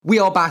We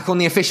are back on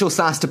the official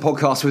SaaStr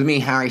podcast with me,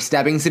 Harry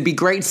Stebbings. It'd be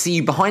great to see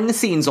you behind the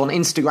scenes on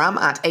Instagram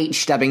at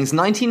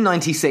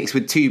hstebbings1996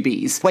 with 2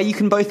 Bs, where you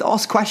can both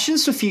ask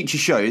questions for future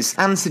shows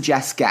and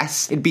suggest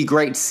guests. It'd be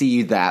great to see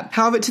you there.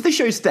 However, to the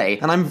show today,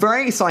 and I'm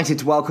very excited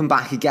to welcome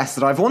back a guest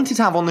that I've wanted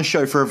to have on the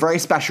show for a very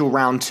special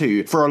round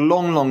 2 for a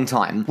long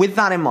time. With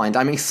that in mind,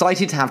 I'm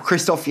excited to have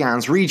Christoph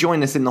Janz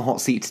rejoin us in the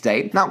hot seat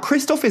today. Now,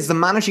 Christoph is the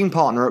managing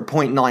partner at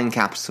Point 9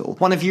 Capital,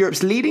 one of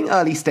Europe's leading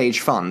early stage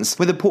funds,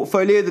 with a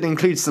portfolio that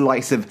includes the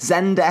likes of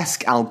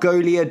Zendesk,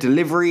 Algolia,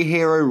 Delivery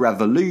Hero,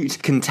 Revolut,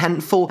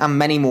 Contentful, and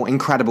many more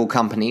incredible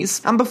companies.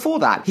 And before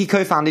that, he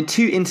co-founded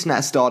 2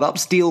 internet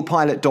startups,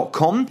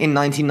 DealPilot.com in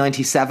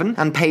 1997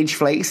 and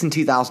PageFlakes in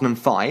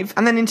 2005.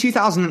 And then in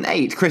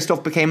 2008,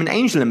 Christoph became an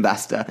angel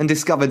investor and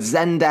discovered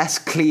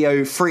Zendesk,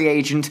 Clio, Free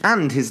Agent,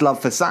 and his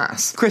love for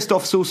SaaS.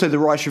 Christoph's also the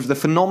writer of the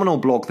phenomenal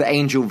blog, The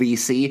Angel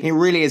VC. It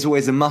really is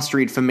always a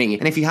must-read for me,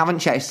 and if you haven't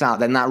checked it out,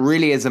 then that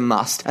really is a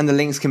must, and the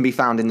links can be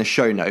found in the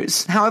show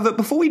notes. However,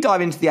 before we dive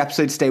into the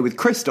episode today with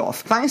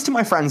Christoph, thanks to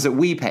my friends at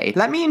WePay,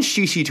 let me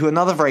introduce you to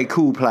another very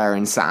cool player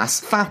in SaaS,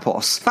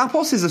 Thapos.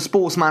 Thapos is a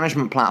sports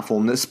management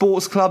platform that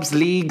sports clubs,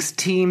 leagues,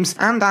 teams,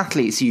 and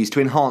athletes use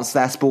to enhance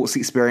their sports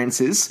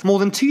experiences. More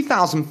than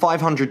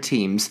 2,500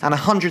 teams and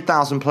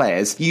 100,000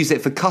 players use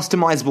it for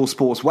customizable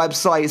sports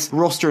websites,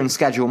 roster and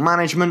schedule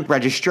management,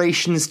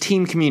 registrations,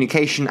 team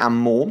communication, and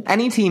more.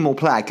 Any team or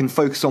player can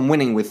focus on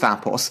winning with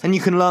Thapos, and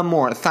you can learn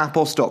more at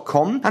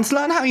thapos.com. And to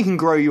learn how you can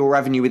grow your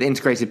revenue with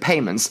integrated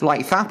payments,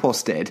 like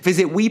Thapos did,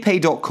 visit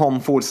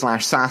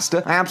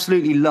WePay.com/SaaStr. I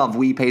absolutely love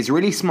WePay's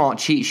really smart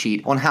cheat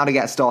sheet on how to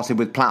get started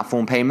with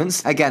platform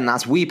payments. Again,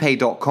 that's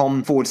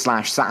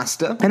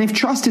WePay.com/SaaStr. And if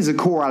trust is a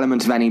core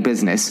element of any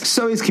business,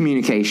 so is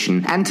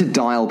communication. Enter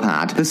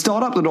Dialpad, the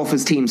startup that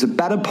offers teams a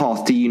better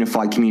path to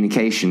unified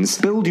communications.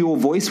 Build your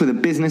voice with a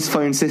business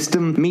phone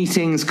system,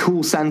 meetings,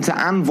 call center,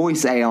 and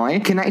voice AI,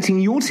 connecting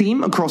your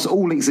team across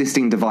all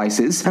existing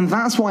devices. And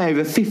that's why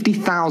over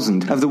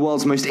 50,000 of the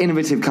world's most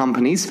innovative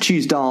companies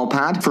choose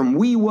Dialpad, from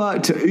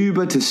WeWork to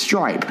Uber to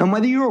Stripe. And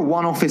whether you're a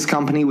one-office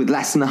company with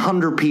less than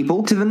 100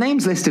 people to the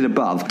names listed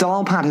above,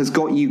 Dialpad has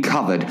got you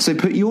covered. So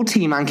put your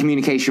team and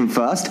communication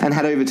first and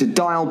head over to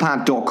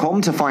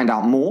dialpad.com to find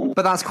out more.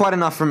 But that's quite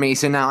enough from me,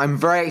 so now I'm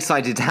very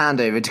excited to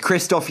hand over to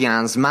Christoph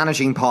Janz,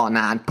 managing partner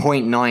at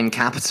Point 9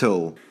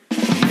 Capital.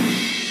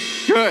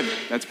 Good.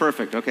 That's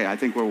perfect. Okay, I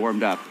think we're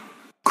warmed up.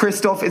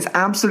 Christoph, it's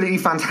absolutely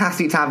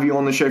fantastic to have you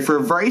on the show for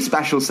a very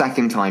special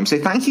second time. So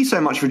thank you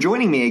so much for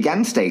joining me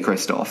again today,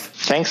 Christoph.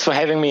 Thanks for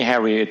having me,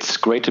 Harry. It's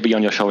great to be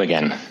on your show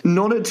again.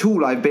 Not at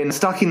all. I've been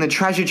stuck in the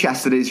treasure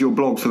chest that is your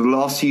blog for the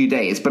last few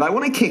days, but I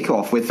want to kick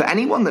off with, for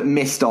anyone that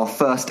missed our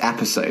first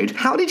episode,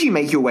 how did you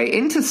make your way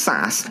into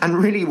SaaS and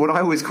really what I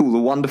always call the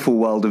wonderful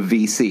world of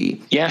VC?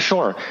 Yeah,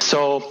 sure.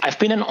 So I've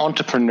been an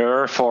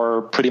entrepreneur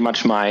for pretty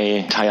much my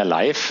entire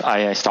life.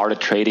 I started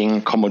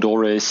trading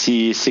Commodore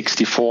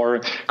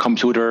C64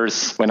 computers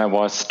when I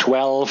was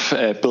 12,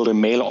 built a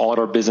mail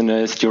order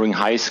business during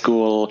high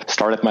school,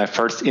 started my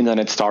first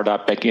internet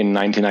startup back in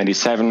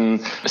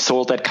 1997,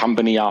 sold that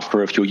company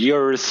after a few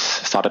years,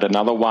 started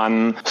another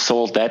one,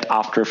 sold that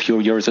after a few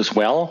years as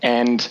well.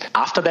 And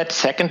after that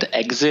second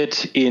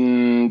exit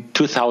in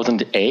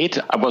 2008,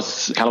 I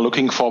was kind of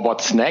looking for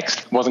what's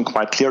next. It wasn't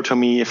quite clear to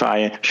me if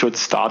I should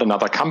start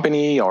another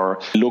company or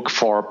look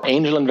for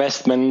angel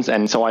investments.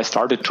 And so I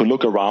started to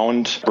look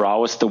around,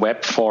 browse the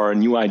web for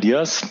new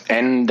ideas.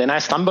 And then I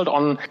stumbled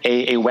on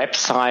a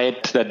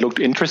website that looked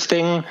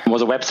interesting. It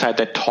was a website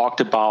that talked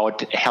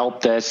about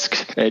Help Desk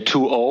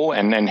 2.0.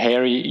 And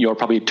Harry, you're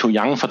probably too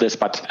young for this,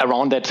 but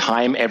around that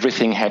time,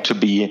 everything had to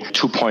be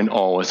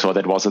 2.0. So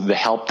that was the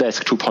Help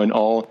Desk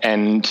 2.0.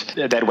 And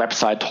that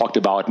website talked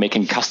about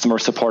making customer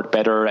support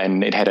better.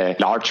 And it had a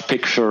large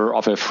picture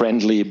of a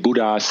friendly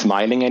Buddha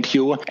smiling at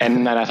you.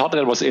 And I thought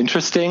that was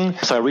interesting.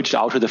 So I reached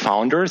out to the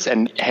founders.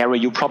 And Harry,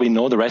 you probably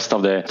know the rest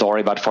of the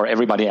story, but for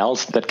everybody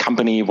else, that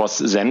company was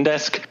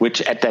Zendesk, which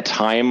at that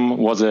time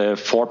was a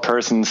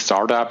 4-person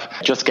startup,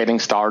 just getting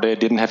started,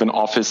 didn't have an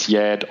office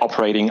yet,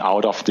 operating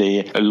out of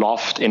the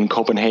loft in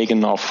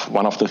Copenhagen of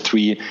one of the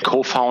 3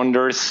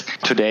 co-founders.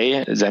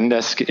 Today,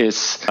 Zendesk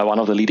is one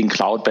of the leading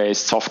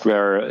cloud-based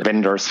software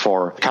vendors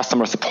for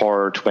customer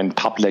support, went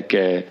public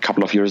a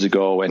couple of years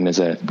ago and is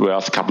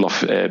worth a couple of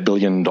 $1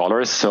 billion.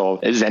 So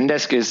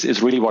Zendesk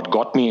is really what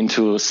got me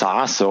into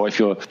SaaS. So if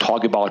you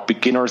talk about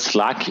beginner's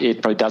luck,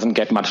 it probably doesn't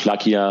get much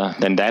luckier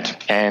than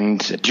that. And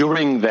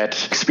during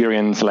that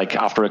experience, like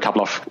after a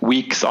couple of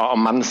weeks or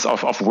months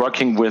of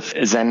working with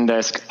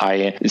Zendesk,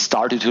 I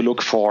started to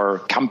look for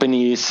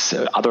companies,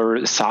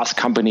 other SaaS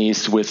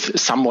companies with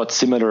somewhat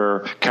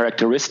similar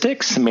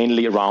characteristics,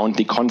 mainly around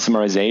the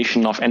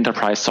consumerization of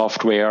enterprise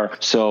software.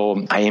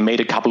 So I made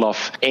a couple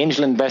of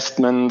angel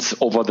investments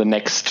over the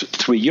next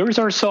 3 years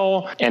or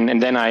so.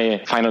 And then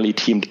I finally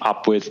teamed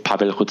up with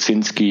Pavel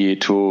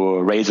Rudzinski to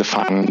raise a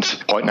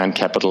fund, Point 9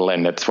 Capital,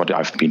 and that's what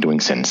I've been doing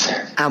since.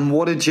 And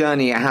what a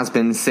journey it has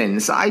been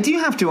since. I do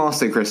have to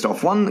ask though,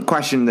 Christoph, one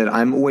question that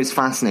I'm always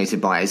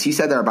fascinated by is you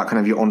said there about kind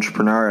of your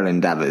entrepreneurial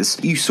endeavors.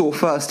 You saw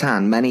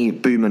firsthand many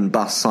boom and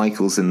bust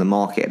cycles in the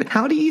market.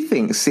 How do you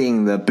think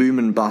seeing the boom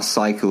and bust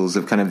cycles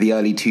of kind of the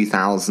early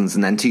 2000s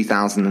and then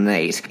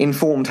 2008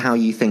 informed how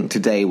you think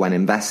today when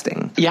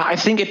investing? Yeah, I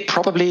think it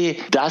probably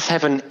does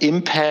have an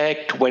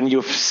impact when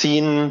you've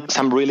seen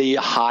some really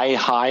high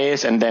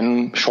highs and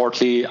then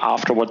shortly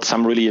afterwards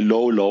some really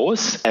low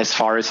lows as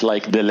far as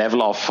like the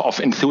level of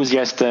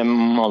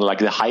enthusiasm or like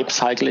the hype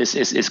cycle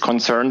is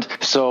concerned.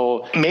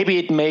 So maybe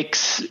it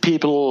makes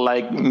people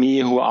like me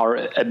who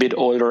are a bit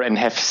older and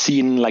have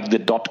seen like the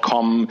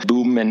 .com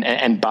boom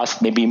and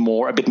bust maybe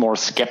a bit more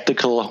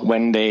skeptical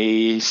when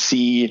they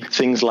see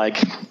things like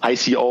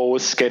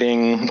ICOs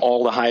getting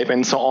all the hype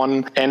and so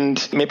on.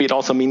 And maybe it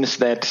also means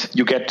that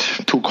you get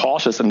too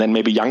cautious, and then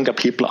maybe younger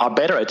people are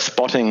better at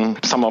spotting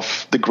some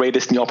of the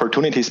greatest new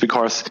opportunities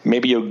because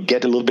maybe you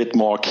get a little bit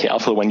more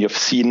careful when you've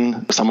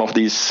seen some of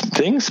these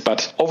things.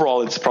 But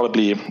overall, it's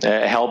probably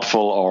a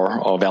helpful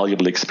or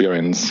valuable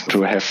experience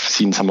to have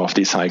seen some of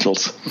these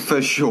cycles.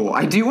 For sure.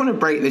 I do want to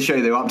break the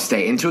show, though,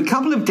 upstate into a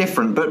couple of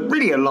different but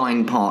really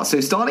aligned parts.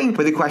 So starting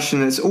with a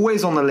question that's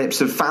always on the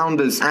lips of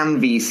founders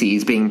and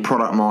VCs being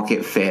product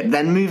market fit,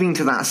 then moving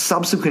to that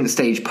subsequent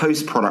stage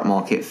post-product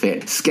market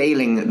fit,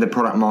 scaling the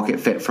product market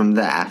fit from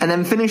there, and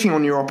then finishing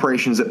on your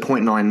operations at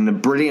point 9 in a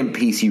brilliant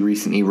piece you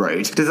recently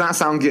wrote. Does that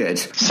sound good?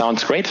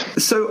 Sounds great.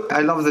 So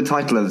I love the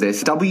title of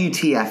this.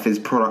 WTF is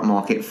product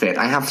market fit.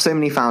 I have so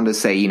many founders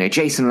say,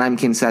 Jason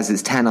Lemkin says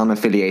it's 10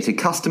 unaffiliated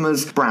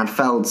customers. Brad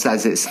Feld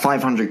says it's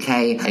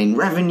 500K in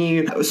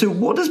revenue. So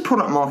what does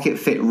product market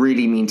fit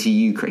really mean to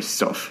you,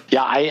 Christoph?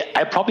 Yeah,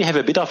 I probably have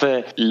a bit of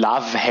a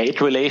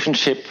love-hate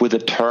relationship with the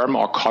term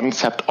or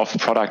concept of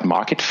product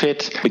market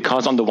fit,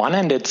 because on the one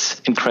hand, it's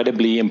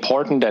incredibly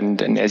important.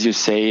 And as you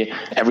say,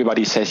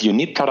 everybody says you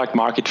need product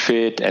market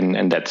fit,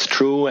 and that's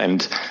true.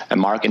 And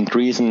Mark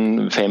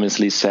Andreessen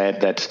famously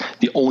said that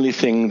the only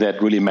thing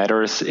that really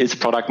matters is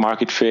product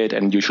market fit,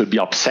 and you should be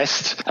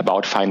obsessed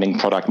about finding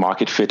product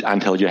market fit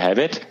until you have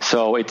it.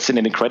 So it's an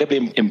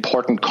incredibly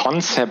important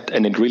concept,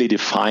 and it really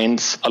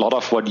defines a lot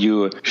of what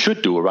you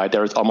should do, right?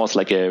 There is almost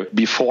like a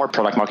before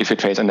product market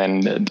fit phase, and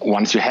then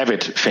once you have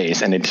it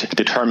phase, and it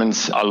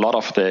determines a lot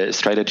of the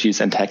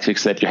strategies and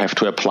tactics that you have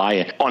to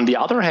apply. On the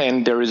other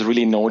hand, there is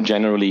really no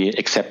generally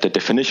accepted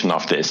definition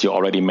of this. You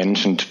already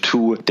mentioned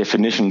two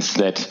definitions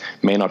that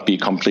may not be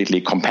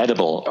completely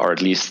compatible, or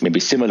at least maybe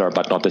similar,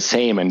 but not the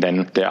same. And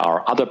then there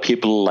are other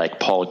people like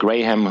Paul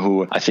Graham,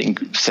 who I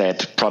think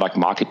said product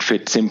market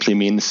fit simply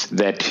means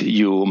that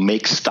you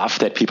make stuff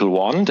that people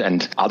want,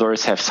 and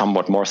others have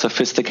somewhat more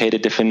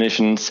sophisticated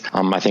definitions.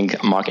 I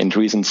think Mark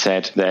Andreessen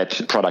said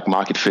that product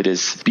market fit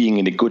is being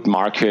in a good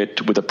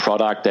market with a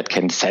product that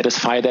can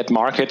satisfy that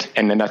market.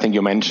 And then I think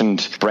you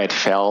mentioned Brad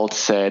Feld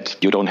said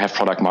you don't have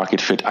product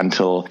market fit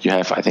until you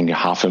have, I think,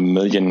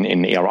 500,000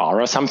 in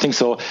ARR or something.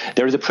 So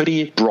there is a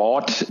pretty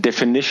broad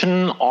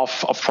definition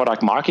of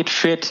product market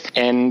fit.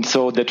 And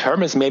so the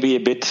term is maybe a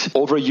bit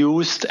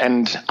overused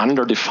and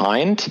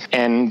underdefined.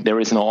 And there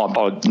is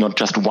not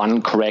just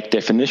one correct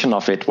definition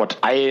of it. What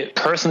I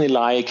personally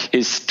like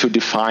is to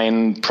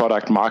define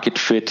product market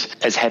fit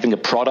as having a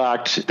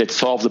product that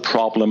solves a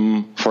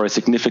problem for a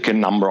significant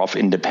number of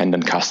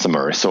independent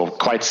customers. So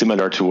quite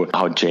similar to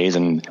how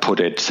Jason put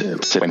it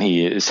when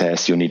he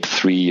says you need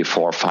 3,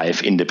 4,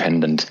 5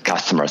 independent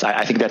customers.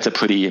 I think that's a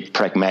pretty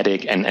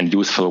pragmatic and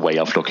useful way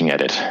of looking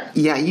at it.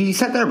 Yeah, you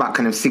said there about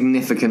kind of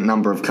significant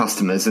number of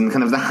customers, and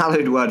kind of the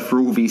hallowed word for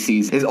all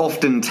VCs is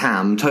often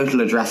TAM, total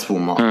addressable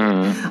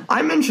market.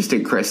 I'm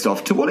interested,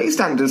 Christoph, to what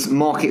extent does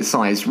market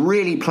size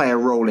really play a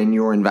role in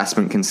your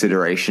investment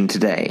consideration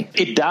today?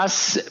 It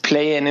does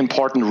play an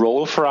important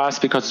role for us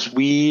because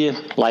we,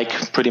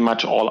 like pretty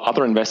much all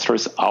other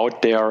investors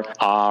out there,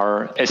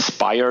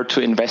 aspire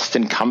to invest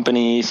in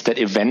companies that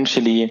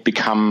eventually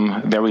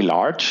become very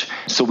large.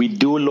 So we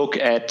do look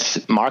at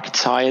market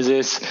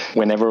sizes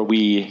whenever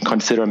we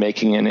consider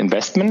making an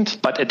investment.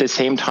 But at the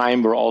same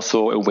time, we're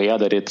also aware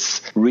that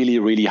it's really,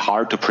 really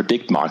hard to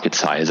predict market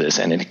sizes,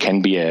 and it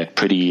can be a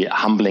pretty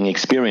humbling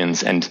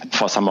experience. And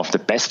for some of the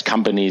best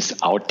companies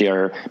out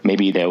there,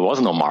 maybe there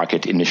was no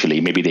market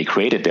initially. Maybe they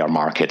created their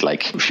market,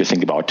 like if you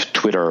think about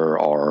Twitter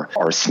or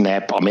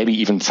Snap, or maybe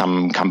even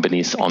some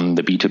companies on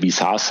the B2B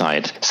SaaS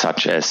side,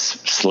 such as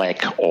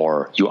Slack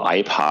or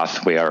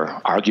UiPath, where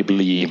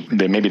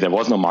arguably maybe there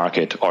was no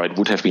market, or it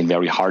would have been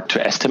very hard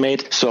to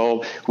estimate.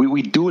 So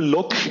we do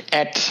look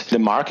at the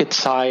market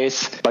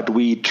size, but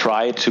we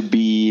try to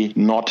be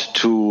not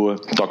too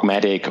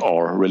dogmatic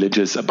or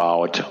religious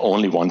about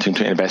only wanting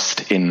to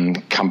invest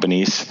in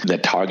companies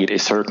that target a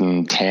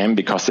certain TAM,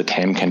 because the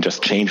TAM can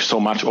just change so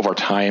much over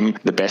time.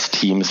 The best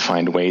teams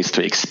find ways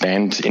to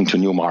expand into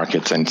new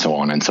markets and so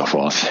on and so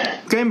forth.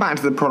 Going back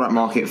to the product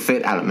market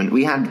fit element,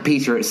 we had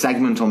Peter at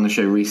Segment on the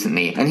show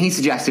recently, and he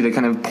suggested a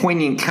kind of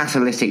poignant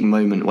catalytic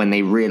moment when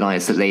they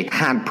realized that they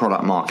had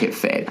product market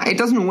fit. It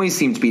doesn't always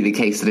seem to be the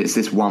case that it's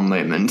this one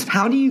moment.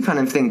 How do you kind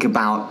of think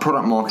about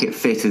product market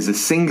fit as a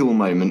single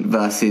moment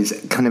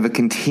versus kind of a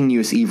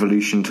continuous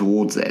evolution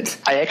towards it?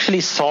 I actually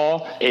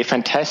saw a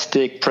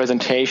fantastic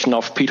presentation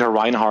of Peter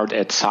Reinhardt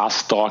at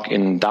SaaStr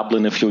in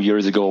Dublin a few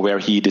years ago, where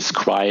he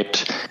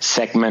described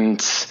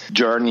Segment's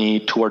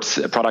journey towards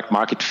product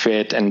market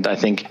fit. And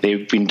I think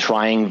they've been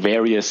trying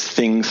various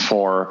things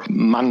for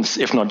months,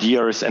 if not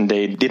years, and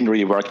they didn't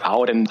really work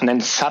out. And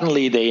then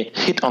suddenly they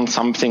hit on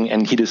something,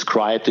 and he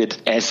described it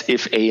as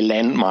if a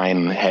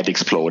landmine had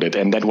exploded.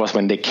 And that was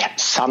when they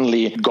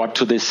suddenly got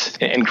to this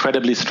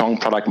incredibly strong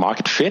product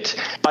market fit.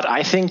 But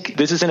I think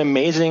this is an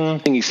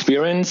amazing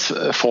experience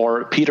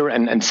for Peter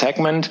and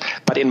Segment.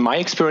 But in my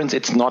experience,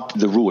 it's not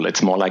the rule.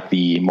 It's more like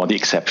the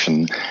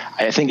exception.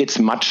 I think it's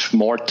much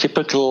more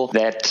typical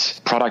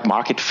that product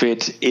market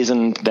fit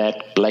isn't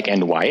that black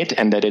and white,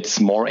 and that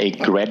it's more a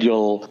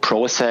gradual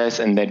process,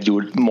 and that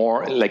you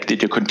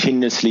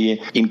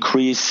continuously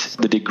increase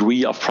the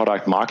degree of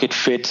product market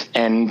fit.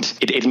 And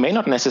it may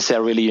not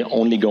necessarily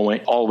only go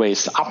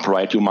always up,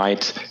 right? You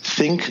might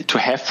think to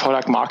have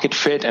product market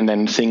fit, and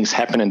then things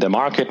happen in the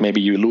market.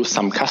 Maybe you lose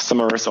some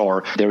customers,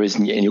 or there is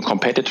a new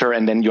competitor,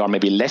 and then you are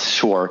maybe less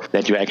sure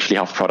that you actually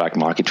have product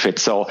market fit.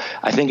 So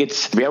I think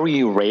it's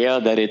very rare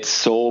that it's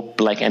so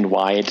black and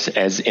white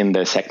as in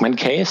the Segment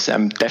case.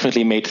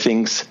 Definitely made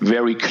things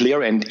very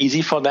clear and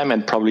easy for them,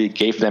 and probably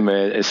gave them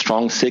a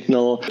strong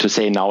signal to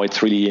say now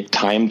it's really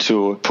time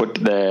to put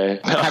the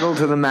pedal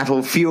to the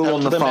metal, fuel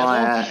on the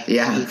fire. Metal.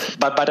 Yeah.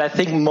 But I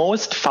think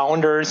most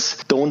founders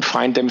don't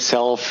find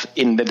themselves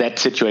in that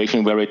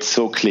situation where it's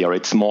so clear.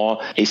 It's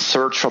more a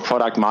search for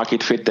product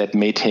market fit that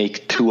may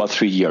take 2 or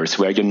 3 years,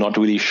 where you're not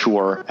really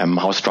sure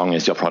how strong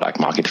is your product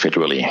market fit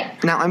really.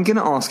 Now, I'm going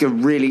to ask a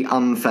really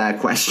unfair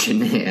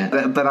question here,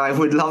 but I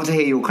would love to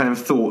hear your kind of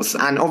thoughts.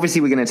 And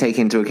obviously, we're going to take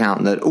into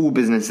account that all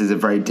businesses are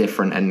very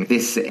different, and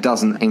this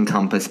doesn't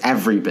encompass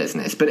every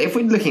business. But if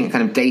we're looking at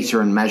kind of data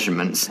and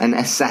measurements and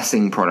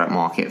assessing product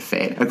market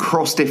fit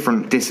across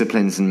different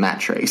disciplines and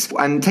metrics,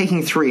 and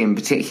taking 3 in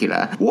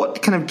particular,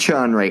 what kind of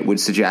churn rate would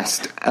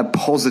suggest a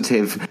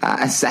positive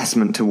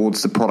assessment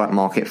towards the product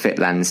market fit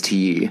lens to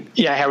you?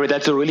 Yeah, Harry,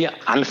 that's a really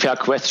unfair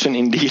question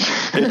indeed.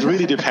 It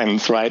really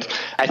depends, right?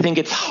 I think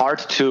it's hard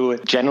to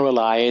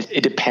generalize.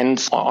 It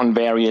depends on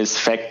various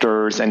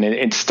factors, and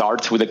it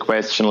starts with a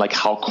question like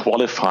how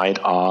qualified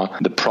are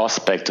the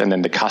prospects and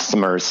then the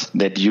customers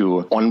that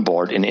you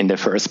onboard in the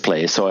first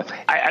place. So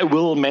I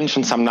will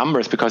mention some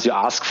numbers because you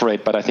asked for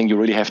it, but I think you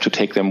really have to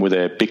take them with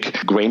a big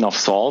grain of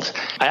salt.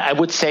 I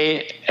would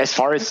say, as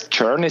far as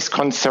churn is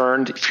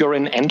concerned, if you're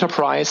in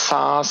enterprise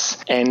SaaS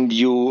and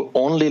you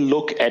only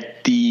look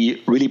at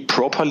the really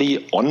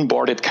properly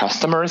onboarded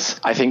customers,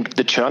 I think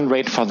the churn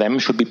rate for them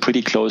should be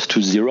pretty close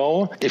to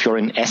 0. If you're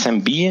in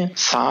SMB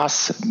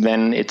SaaS,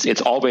 then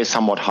it's always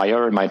somewhat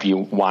higher. It might be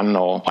 1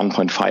 or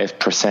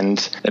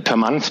 1.5% per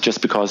month,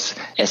 just because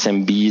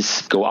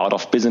SMBs go out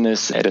of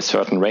business at a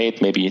certain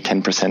rate, maybe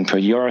 10% per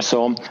year or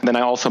so. Then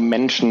I also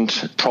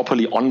mentioned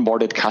properly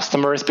onboarded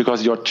customers,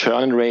 because your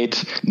churn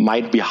rate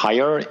might be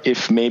higher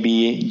if maybe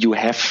you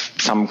have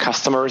some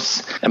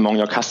customers among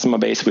your customer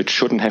base which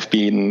shouldn't have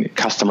been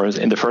customers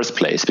in the first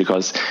place,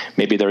 because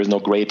maybe there is no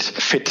great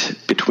fit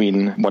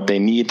between what they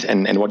need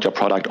and what your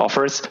product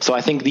offers. So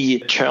I think the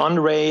churn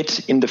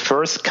rate in the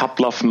first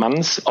couple of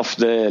months of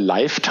the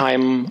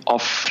lifetime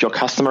of your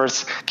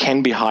customers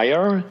can be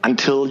higher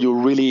until you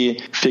really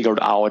figured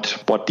out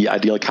what the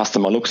ideal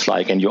customer looks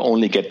like, and you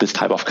only get this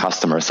type of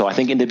customer. So I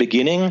think in the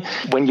beginning,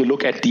 when you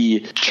look at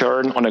the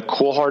churn on a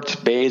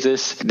cohort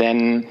basis,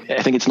 then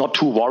I think it's not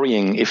too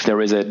worrying if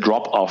there is a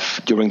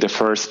drop-off during the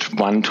first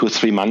 1 to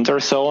 3 months or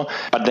so.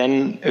 But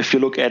then if you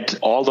look at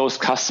all those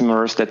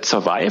customers that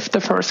survive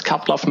the first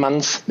couple of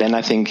months, then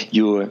I think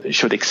you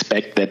should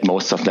expect that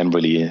most of them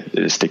really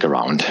stick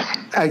around.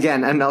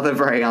 Again, another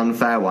very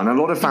unfair one. A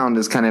lot of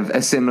founders kind of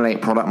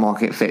assimilate product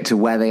market fit to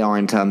where they are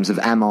in terms of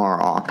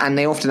MRR. And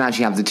they often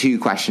actually have the 2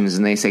 questions,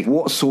 and they say,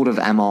 what sort of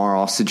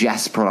MRR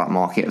suggests product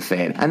market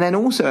fit? And then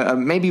also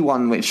maybe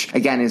one which,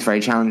 again, is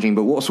very challenging,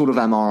 but what sort of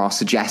MRR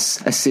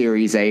suggests a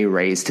Series A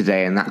raise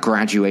today and that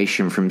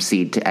graduation from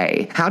seed to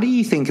A? How do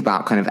you think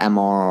about kind of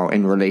MRR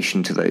in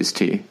relation to those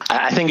 2?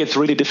 I think it's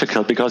really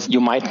difficult, because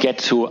you might get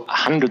to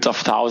hundreds of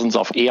thousands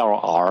of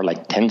ARR,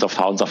 like tens of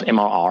thousands of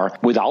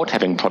MRR, without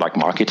having product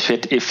market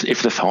fit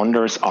if the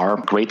founders are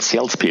great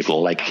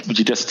salespeople. Like,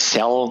 you just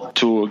sell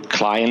to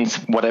clients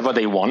whatever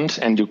they want,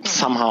 and you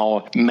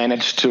somehow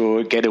manage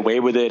to get away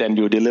with it, and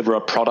you deliver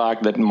a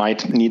product that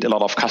might need a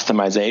lot of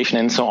customization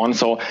and so on.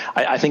 So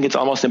I think it's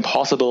almost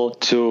impossible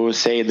to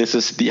say this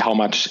is how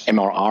much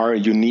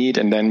MRR you need,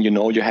 and then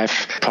you have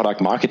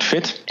product market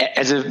fit.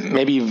 As a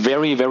maybe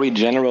very, very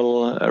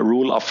general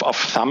rule of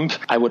thumb,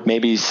 I would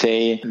maybe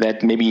say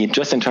that maybe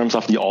just in terms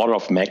of the order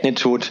of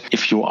magnitude,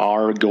 if you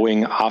are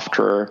going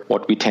after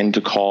what we tend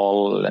to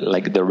call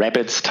like the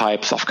rabbits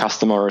types of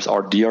customers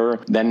or deer,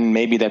 then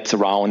maybe that's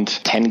around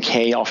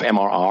 10K of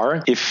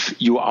MRR. If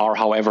you are,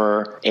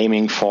 however,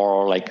 aiming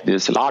for like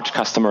these large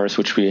customers,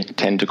 which we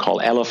tend to call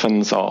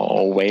elephants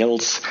or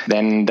whales,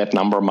 then that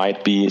number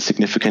might be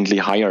significantly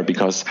higher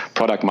because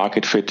product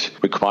market fit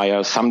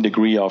requires some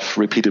degree of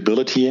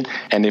repeatability.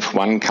 And if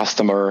one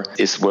customer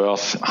is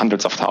worth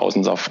hundreds of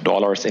thousands of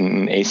dollars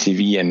in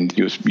ACV and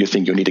you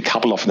think you need a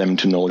couple of them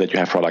to know that you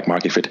have product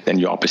market fit, then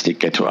you obviously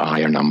get to a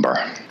higher number.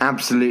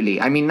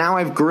 Absolutely. I mean, now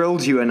I've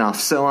grilled you enough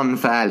so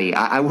unfairly.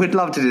 I would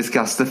love to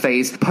discuss the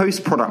phase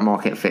post-product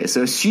market fit.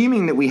 So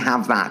assuming that we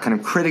have that kind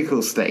of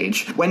critical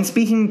stage, when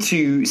speaking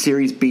to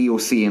Series B or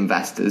C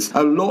investors,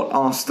 a lot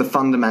ask the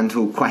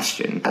fundamental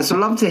question. So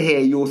I'd love to hear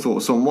your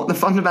thoughts on what the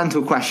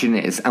fundamental question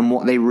is and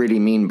what they really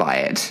mean by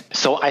it.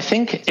 So I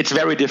think it's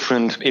very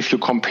different if you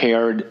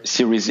compared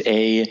Series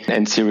A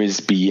and Series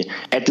B.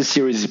 At the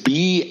Series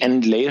B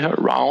and later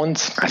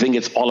rounds, I think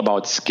it's all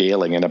about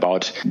scaling and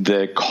about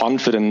the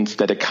confidence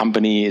that a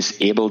company is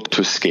able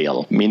to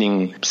scale,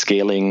 meaning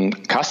scaling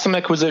customer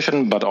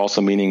acquisition, but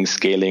also meaning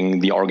scaling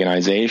the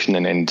organization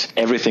and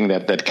everything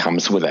that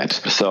comes with that.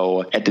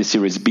 So at the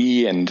Series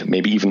B and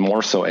maybe even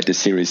more so at the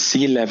Series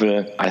C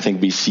level, I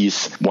think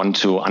VCs want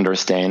to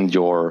understand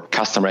your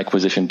customer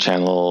acquisition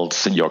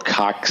channels, your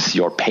CACs,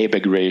 your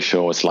payback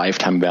ratios,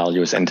 lifetime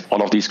values, and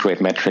all of these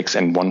great metrics,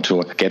 and want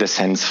to get a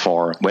sense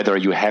for whether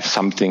you have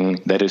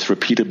something that is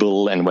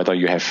repeatable and whether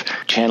you have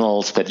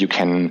channels that you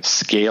can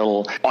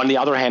scale. On the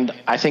other hand,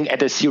 I think at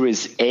the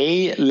Series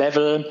A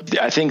level,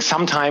 I think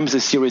sometimes the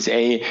Series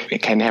A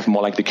can have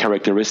more like the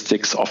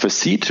characteristics of a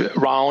seed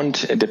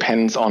round. It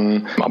depends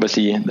on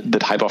obviously the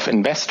type of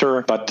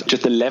investor, but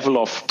just the level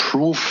of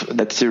proof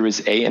that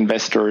Series A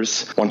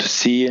investors want to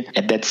see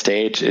at that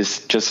stage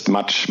is just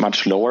much,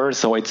 much lower.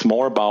 So it's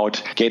more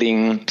about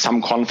getting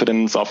some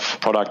confidence of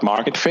product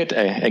market fit.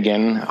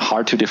 Again,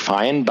 hard to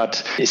define, but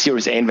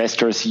Series A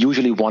investors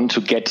usually want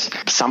to get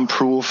some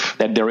proof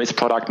that there is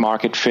product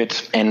market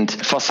fit. And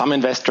for some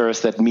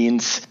investors, that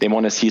means they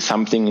want to see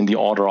something in the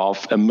order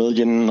of $1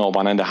 million or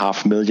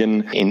 $1.5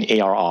 million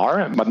in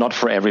ARR, but not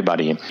for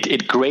everybody.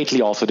 It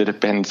greatly also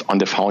depends on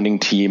the founding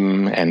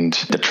team and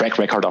the track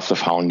record of the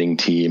founding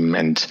team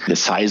and the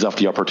size of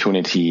the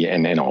opportunity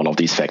and all of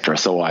these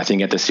factors. So I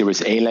think at the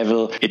Series A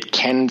level, it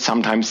can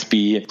sometimes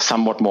be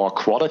somewhat more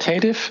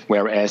qualitative,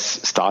 whereas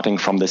starting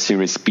from the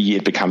Series B,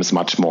 it becomes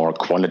much more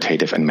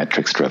qualitative and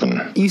metrics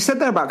driven. You said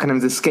there about kind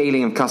of the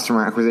scaling of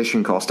customer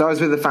acquisition cost. I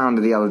was with a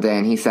founder the other day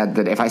and he said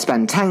that if I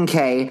spend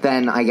 10K,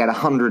 then I get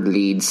 100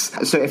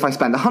 leads. So if I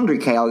spend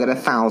 100K, I'll get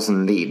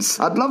 1,000 leads.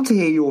 I'd love to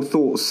hear your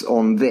thoughts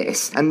on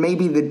this and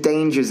maybe the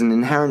dangers and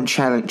inherent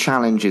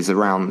challenges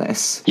around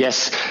this.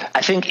 Yes,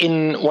 I think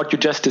in what you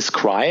just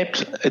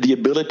described, the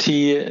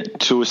ability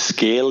to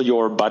scale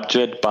your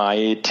budget by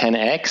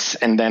 10x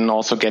and then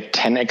also get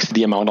 10x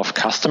the amount of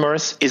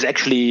customers is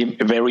actually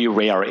very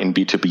rare in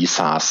B2B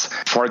SaaS.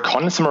 For a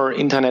consumer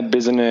internet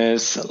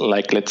business,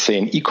 like let's say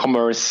an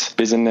e-commerce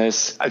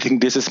business, I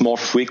think this is more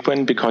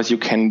frequent because you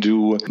can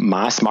do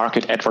mass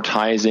market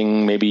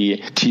advertising, maybe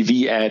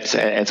TV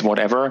ads,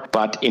 whatever.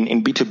 But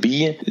in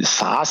B2B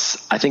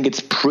SaaS, I think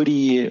it's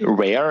pretty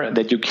rare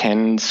that you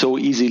can so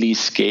easily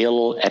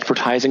scale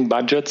advertising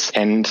budgets.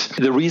 And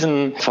the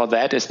reason for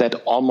that is that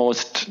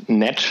almost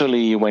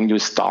naturally when you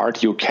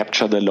start, you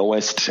capture the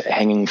lowest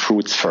hanging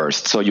fruits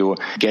first. So you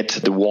get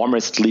the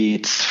warmest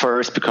leads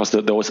first because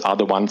those are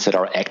the ones that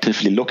are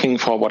actively looking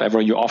for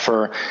whatever you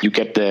offer. You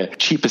get the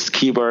cheapest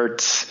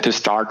keywords to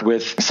start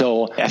with.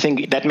 So I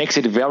think that makes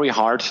it very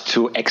hard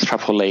to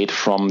extrapolate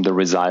from the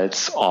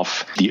results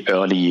of the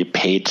early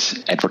paid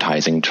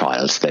advertising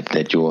trials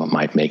that you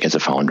might make as a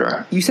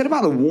founder. You said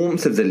about the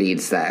warmth of the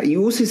leads there.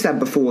 You also said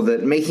before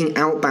that making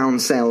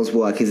outbound sales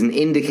work is an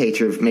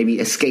indicator of maybe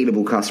a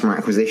scalable customer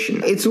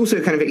acquisition. It's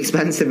also kind of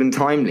expensive and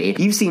timely.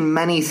 You've seen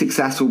many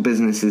successful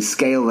businesses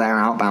scale their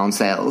outbound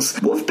sales.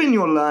 What have been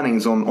your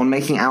learnings on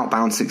making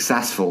outbound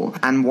successful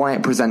and why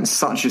it presents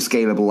such a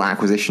scalable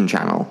acquisition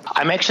channel?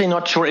 I'm actually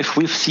not sure if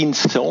we've seen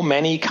so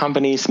many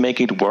companies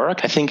make it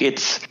work. I think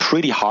it's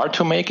pretty hard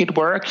to make it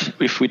work.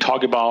 If we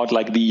talk about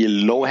like the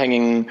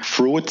low-hanging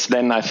fruits,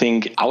 then I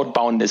think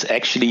outbound is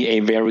actually a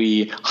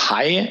very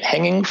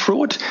high-hanging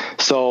fruit.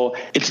 So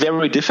it's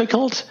very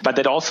difficult, but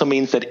that also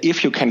means that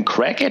if you can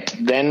crack it,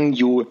 then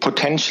you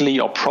potentially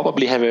or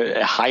probably have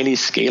a highly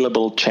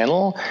scalable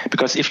channel,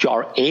 because if you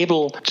are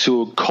able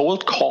to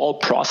cold call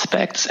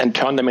prospects and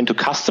turn them into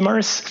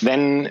customers,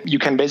 then you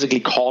can basically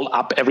call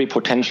up every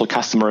potential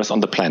customers on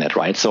the planet,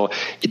 right? So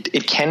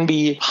it can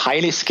be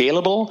highly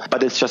scalable,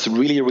 but it's just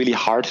really, really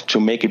hard to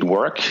make it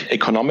work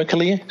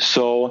economically.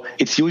 So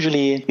it's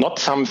usually not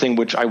something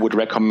which I would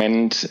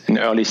recommend an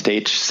early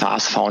stage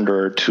SaaS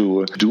founder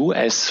to do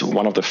as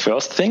one of the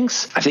first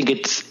things. I think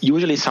it's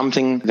usually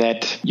something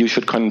that you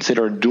should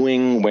consider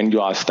doing when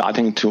you are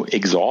starting to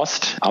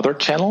exhaust other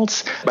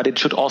channels, but it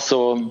should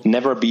also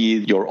never be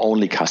your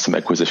only customer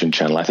acquisition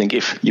channel. I think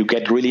if you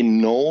get really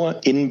no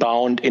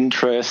inbound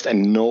interest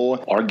and no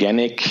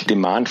organic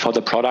demand for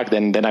the product,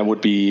 then I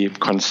would be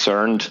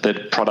concerned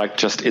that product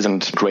just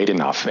isn't great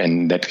enough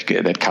and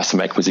that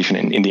customer acquisition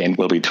in the end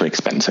will be too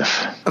expensive.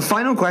 A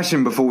final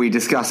question before we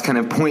discuss kind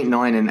of point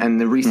 9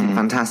 and the recent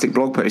fantastic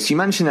blog post. You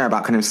mentioned there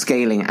about kind of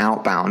scaling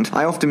outbound.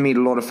 I often meet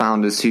a lot of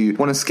founders who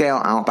want to scale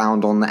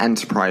outbound on the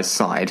enterprise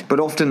side, but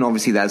often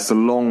obviously there's the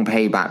long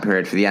payback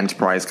period for the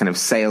enterprise kind of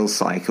sales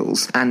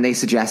cycles, and they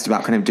suggest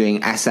about kind of doing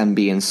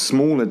SMB and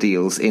smaller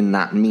deals in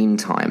that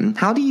meantime.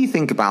 How do you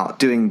think about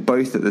doing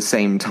both at the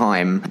same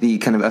time, the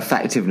kind of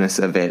effectiveness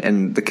of it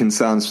and the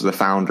concerns for the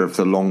founder of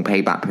the long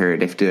payback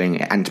period if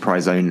doing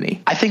enterprise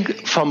only? I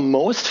think for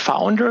most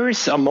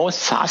founders or most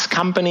SaaS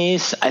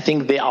companies, I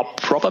think they are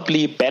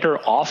probably better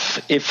off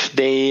if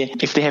they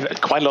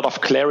have quite a lot of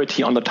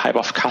clarity on the type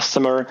of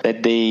customer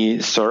that they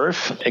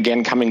serve.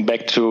 Again, coming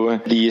back to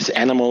these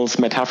animals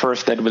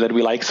metaphors that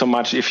we like so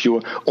much, if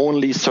you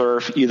only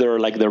serve either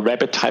like the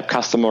rabbit type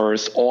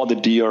customers or the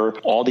deer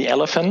or the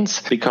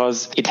elephants,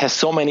 because it has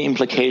so many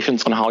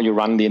implications on how you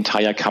run the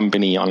entire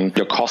company, on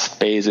your cost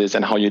basis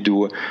and how you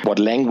do, what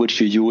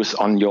language you use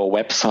on your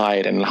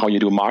website and how you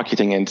do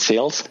marketing and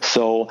sales.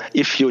 So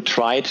if you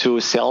try to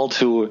sell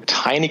to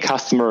tiny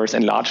customers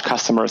and large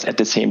customers at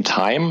the same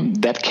time,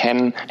 that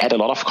can add a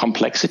lot of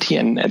complexity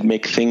and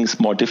make things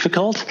more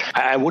difficult.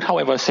 I would,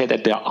 however, say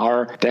that there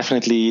are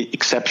definitely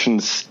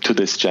exceptions to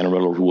this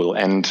general rule.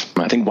 And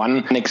I think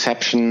one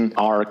exception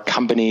are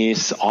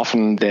companies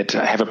often that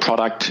have a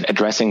product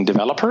addressing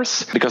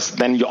developers, because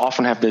then you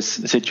often have this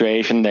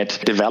situation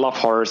that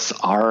developers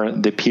are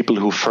the people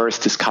who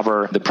first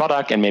discover the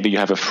product, and maybe you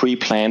have a free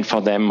plan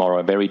for them or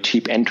a very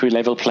cheap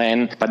entry-level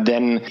plan. But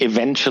then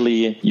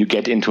eventually you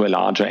get into a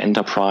larger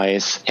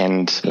enterprise,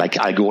 and like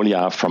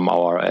Algolia from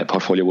our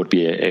portfolio would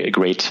be a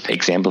great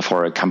example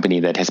for a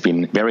company that has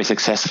been very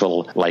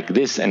successful like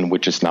this, and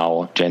which is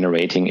now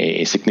generating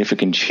a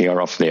significant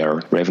share of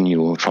their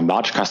revenue from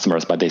large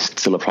customers, but it's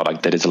still a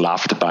product that is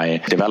loved by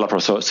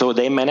developers. So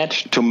they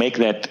managed to make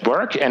that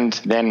work. And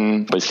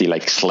then obviously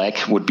like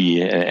Slack would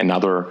be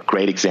another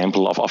great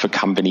example of a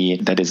company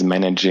that is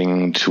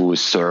managing to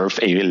serve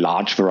a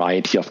large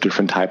variety of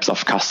different types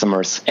of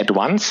customers at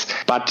once.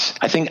 But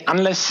I think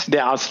unless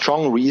there are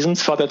strong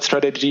reasons for that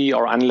strategy,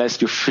 or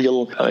unless you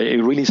feel a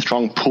really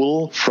strong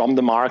pull from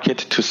the market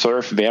to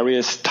serve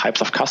various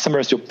types of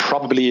customers, you're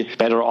probably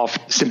better off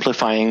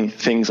simplifying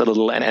things a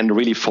little and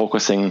really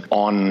focusing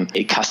on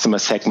a customer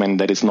segment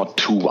that is not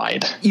too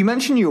wide. You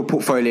mentioned your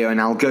portfolio in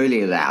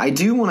Algolia there. I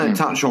do want to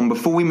touch on,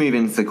 before we move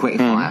into the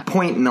quickfire,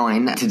 point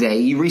 9 today.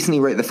 You recently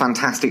wrote the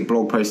fantastic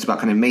blog post about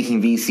kind of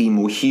making VC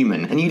more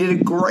human, and you did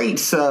a great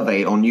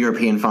survey on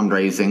European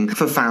fundraising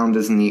for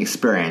founders and the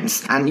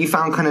experience, and you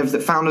found kind of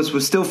that founders were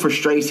still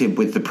frustrated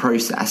with the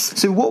process.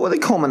 So what were the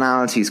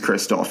commonalities,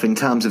 Christoph, in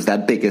terms of their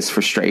biggest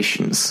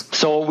frustrations?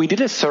 So we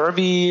did a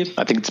survey,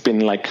 I think it's been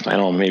like, I don't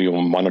know, maybe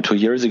 1 or 2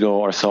 years ago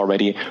or so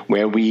already,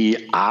 where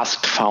we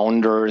asked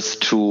founders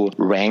to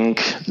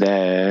rank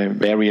the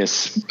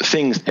various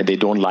things that they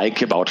don't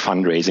like about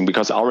fundraising,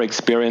 because our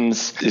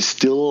experience is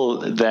still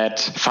that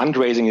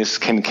fundraising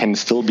can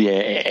still be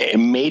a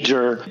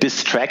major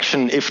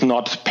distraction, if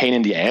not pain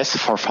in the ass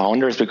for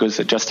founders, because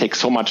it just takes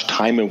so much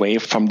time away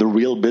from the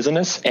real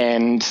business.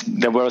 And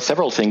there were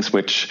several things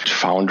which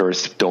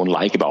founders don't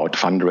like about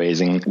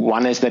fundraising.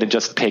 One is that it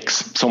just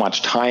takes so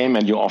much time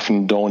and you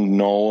often don't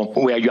know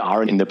where you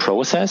are in the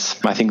process.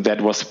 I think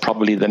that was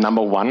probably the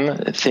number one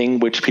thing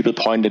which people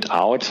pointed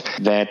out,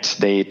 that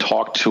they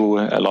talk to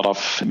a lot of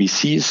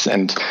VCs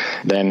and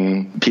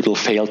then people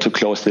fail to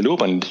close the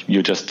loop, and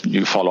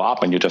you follow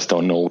up and you just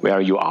don't know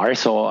where you are.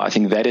 So I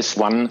think that is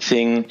one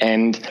thing.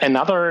 And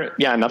another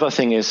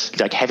thing is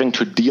like having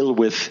to deal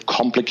with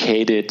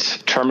complicated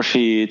term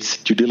sheets,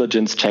 due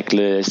diligence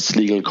checklists,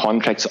 legal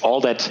contracts.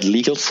 All that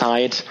legal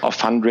side of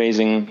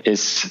fundraising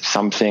is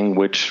something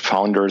which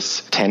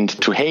founders tend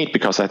to hate,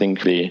 because I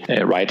think they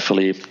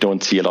rightfully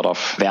don't see a lot of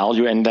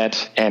value in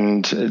that.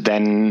 And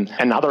then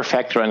another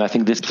factor, and I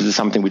think this is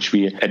something which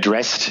we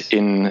addressed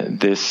in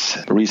this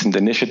recent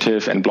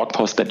initiative and blog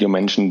post that you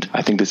mentioned.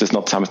 I think this is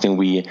not something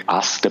we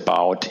asked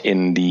about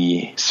in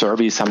the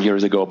survey some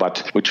years ago,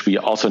 but which we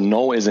also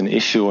know is an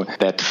issue,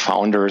 that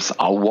founders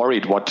are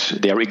worried what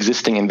their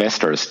existing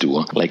investors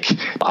do. Like,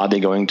 are they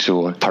going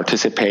to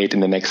participate in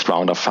the next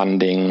round of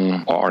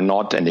funding or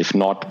not? And if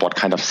not, what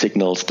kind of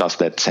signals does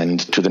that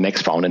send to the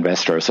next round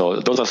investor? So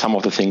those are some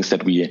of the things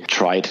that we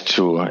tried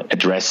to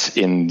address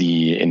in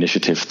the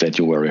initiative that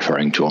you were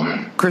referring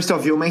to.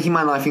 Christoph, you're making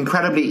my life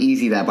incredibly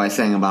easy there by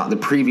saying about the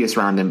previous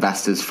round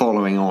investors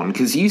following on,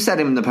 because you said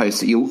in the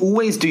post that you'll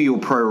always do your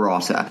pro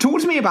rata.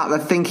 Talk to me about the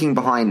thinking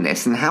behind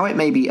this and how it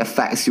maybe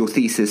affects your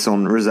thesis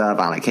on reserve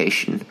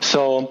allocation.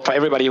 So for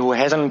everybody who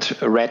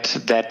hasn't read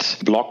that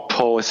blog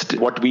post,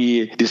 what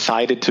we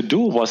decided to do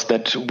was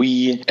that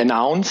we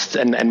announced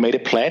and made a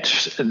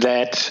pledge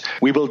that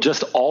we will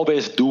just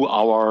always do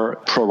our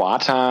pro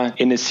rata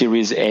in a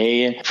Series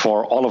A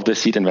for all of the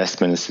seed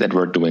investments that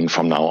we're doing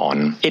from now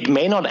on. It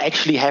may not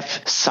actually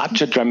have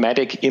such a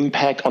dramatic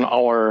impact on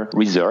our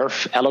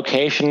reserve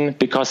allocation,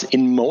 because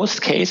in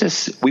most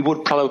cases we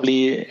would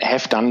probably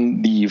have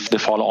done the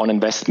follow-on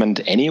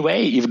investment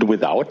anyway, even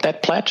without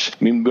that pledge.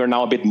 I mean, we're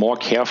now a bit more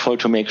careful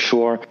to make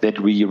sure that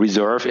we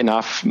reserve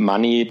enough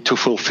money to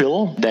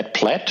fulfill that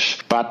pledge,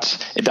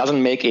 but it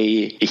doesn't make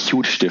a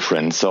huge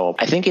difference. So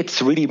I think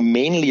it's really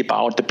mainly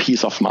about the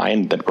peace of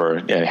mind that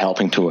we're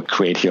helping to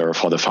create here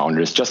for the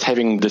founders, just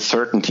having the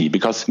certainty,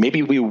 because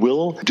maybe we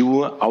will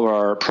do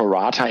our pro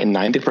rata in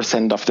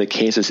 90% of the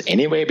cases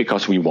anyway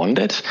because we want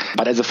it.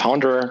 But as a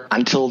founder,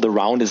 until the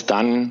round is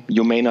done,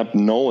 you may not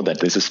know that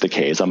this is the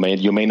case.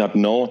 You may not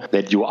know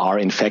that you are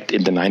in fact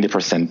in the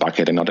 90%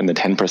 bucket and not in the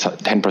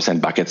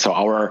 10% bucket. So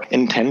our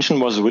intention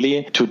was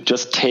really to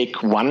just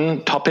take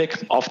one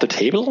topic off the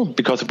table,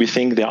 because we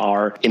think there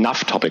are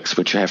enough topics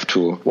which you have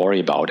to worry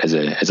about as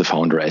a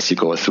founder as you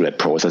go through that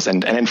process.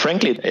 And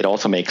frankly, it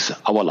also makes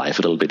our life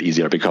a little bit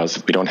easier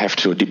because we don't have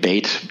to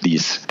debate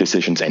these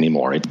decisions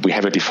anymore. We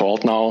have a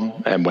default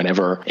now, and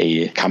whenever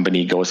a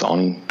company goes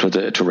on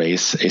to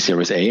raise a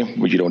Series A,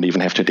 you don't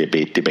even have to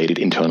debate it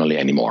internally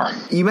anymore.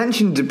 You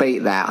mentioned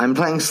debate there. I'm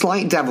playing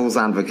slight devil's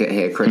advocate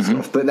here,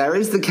 Christoph, but there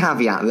is the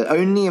caveat that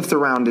only if the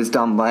round is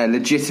done by a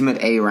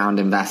legitimate A-round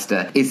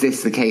investor is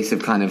this the case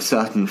of kind of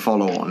certain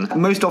follow-on.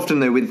 Most often,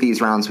 though, with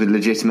these rounds with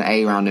legitimate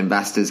A-round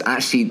investors,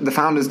 actually the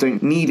founders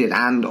don't need it,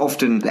 and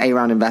often the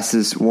A-round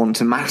investors want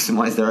to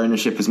maximize their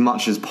ownership as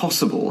much as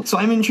possible. So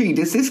I'm intrigued,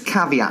 is this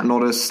caveat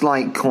not a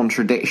slight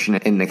contradiction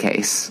in the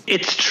case?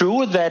 It's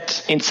true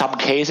that in some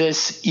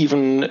cases,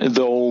 even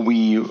though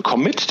we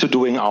commit to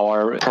doing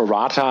our pro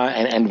rata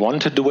and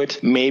want to do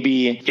it,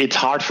 maybe it's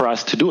hard for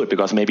us to do it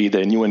because maybe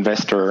the new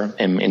investor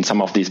in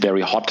some of these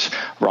very hot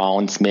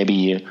rounds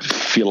maybe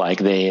feel like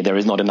there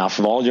is not enough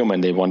volume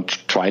and they want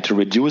to try to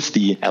reduce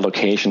the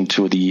allocation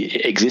to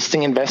the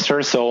existing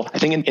investors. So I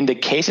think in the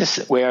cases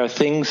where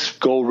things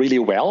go really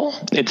well,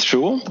 it's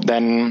true,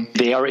 then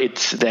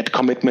that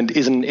commitment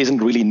isn't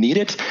really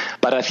needed.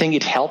 But I think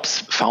it helps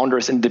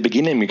founders in the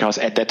beginning because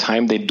at that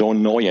time they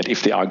don't know yet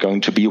if they are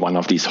going to be one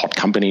of these hot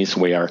companies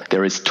where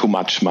there is too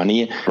much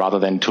money rather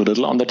than too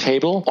little on the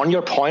table. On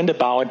your point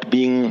about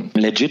being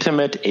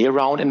legitimate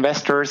A-round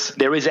investors,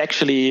 there is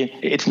actually,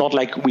 it's not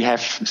like we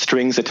have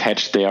strings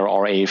attached there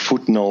or a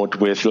footnote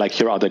with like,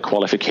 here are the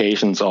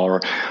qualifications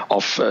or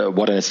of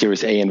what a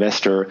Series A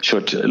investor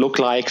should look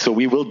like. So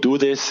we will do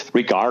this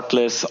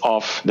regardless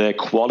of the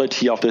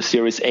quality of the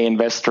Series A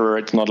investor.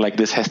 It's not like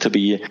this has to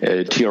be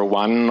tier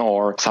 1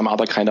 or some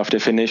other kind of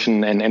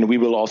definition. And we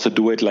will also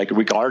do it like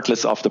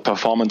regardless of the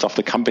performance of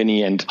the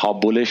company and how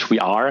bullish we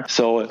are.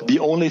 So the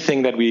only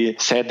thing that we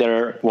said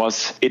there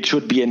was it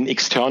should be an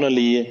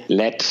externally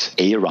led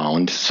A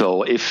round.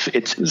 So if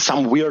it's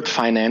some weird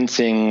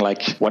financing,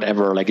 like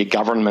whatever, like a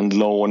government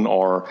loan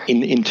or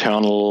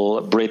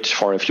internal bridge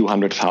for a few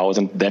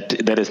 $100,000,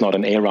 that is not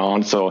an A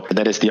round. So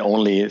that is the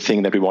only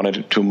thing that we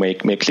wanted to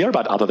make clear.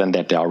 But other than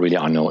that, there really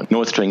are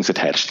no strings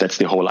attached. That's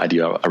the whole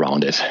idea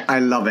around it. I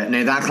love it.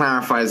 No, that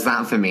clarifies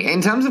that for me.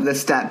 In terms of the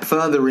step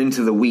further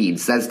into the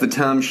weeds, there's the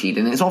term sheet,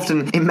 and it's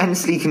often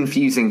immensely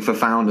confusing for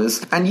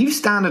founders. And you've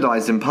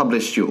standardized and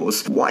published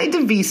yours. Why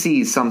do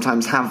VCs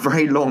sometimes have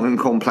very long and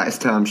complex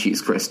term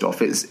sheets,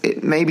 Christoph?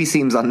 It maybe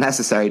seems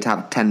unnecessary to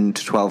have 10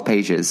 to 12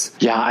 pages.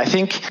 Yeah, I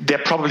think there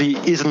probably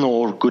is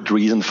no good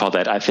reason for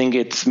that. I think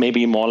it's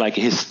maybe more like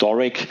a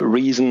historic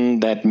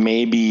reason that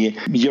maybe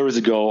years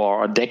ago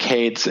or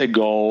decades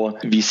ago,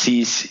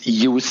 VCs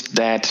used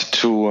that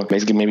to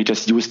basically maybe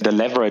just use the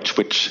leverage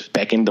which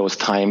back in those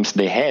times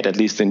they had, at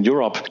least in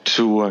Europe,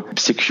 to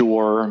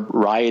secure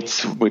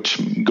rights which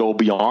go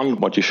beyond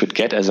what you should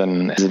get as a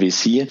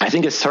VC. I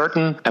think a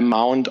certain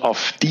amount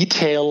of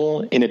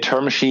detail in a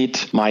term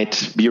sheet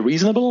might be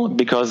reasonable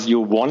because you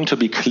want to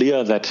be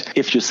clear that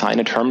if you sign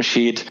a term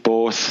sheet,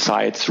 both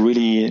sides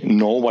really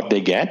know what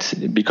they get,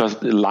 because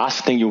the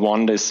last thing you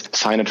want is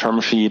sign a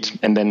term sheet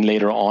and then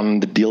later on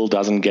the deal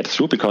doesn't get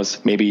through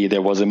because maybe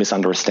there was a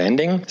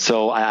misunderstanding.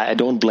 So I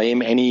don't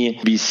blame any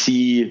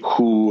VC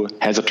who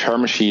has a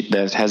term sheet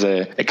that has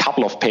a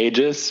couple of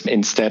pages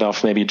instead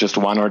of maybe just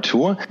one or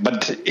two,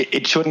 but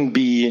it shouldn't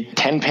be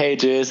 10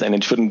 pages and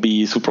it shouldn't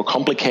be super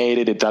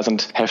complicated. It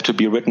doesn't have to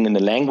be written in a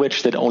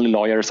language that only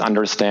lawyers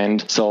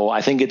understand. So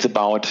I think it's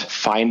about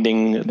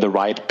finding the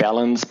right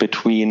balance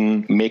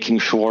between making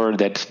sure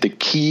that the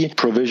key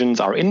provisions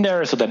are in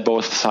there so that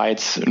both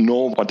sides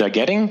know what they're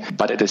getting,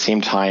 but at the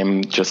same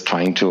time just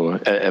trying to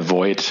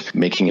avoid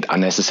making it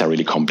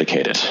unnecessarily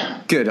complicated.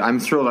 Good. I'm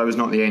thrilled I was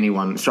not the only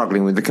one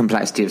struggling with the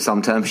complexity of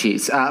some term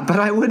sheets. But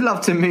I would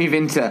love to move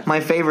into my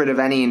favorite of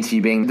any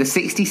interview being the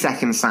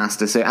 60-second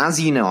SaaStr. So as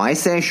you know, I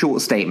say a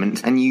short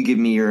statement and you give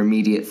me your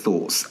immediate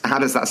thoughts. How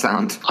does that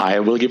sound? I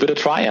will give it a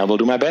try. I will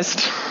do my best.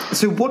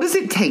 So what does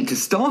it take to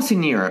start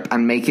in Europe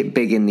and make it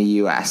big in the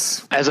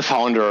US? As a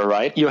founder,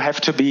 right, you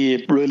have to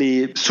be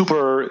really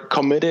super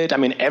committed. I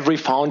mean, every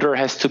founder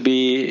has to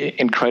be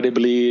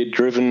incredibly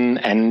driven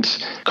and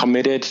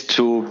committed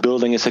to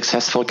building a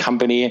successful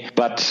company.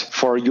 But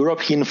for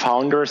European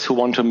founders who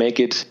want to make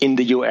it in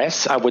the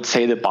US, I would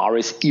say the bar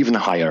is even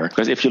higher.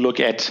 Because if you look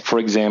at, for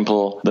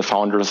example, the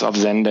founders of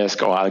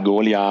Zendesk or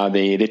Algolia,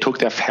 they took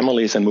their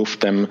families and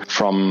moved them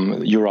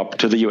from Europe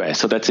to the US.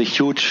 So that's a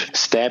huge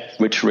step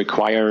which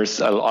requires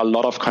a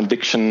lot of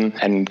conviction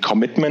and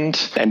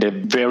commitment and a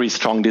very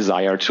strong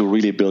desire to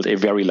really build a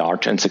very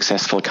large and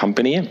successful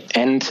company.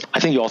 And I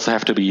think think you also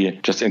have to be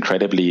just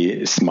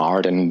incredibly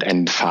smart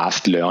and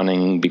fast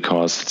learning,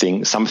 because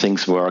some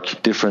things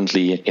work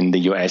differently in the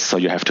US. So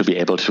you have to be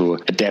able to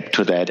adapt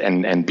to that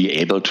and be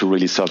able to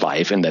really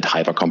survive in that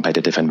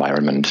hyper-competitive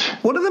environment.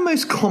 What are the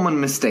most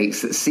common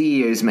mistakes that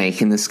CEOs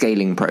make in the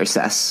scaling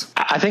process?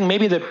 I think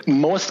maybe the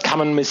most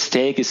common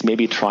mistake is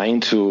maybe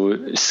trying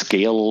to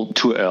scale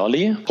too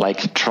early,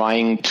 like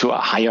trying to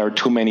hire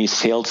too many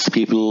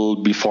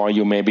salespeople before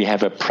you maybe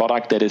have a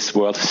product that is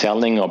worth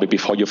selling, or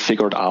before you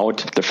figured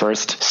out the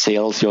first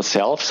sales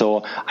yourself.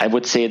 So I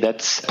would say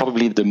that's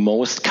probably the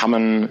most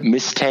common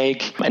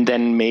mistake. And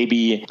then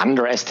maybe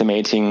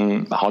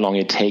underestimating how long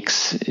it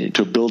takes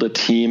to build a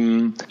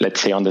team,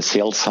 let's say on the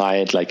sales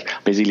side, like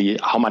basically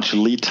how much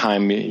lead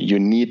time you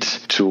need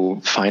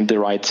to find the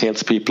right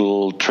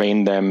salespeople,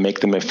 train them, make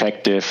them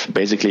effective.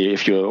 Basically,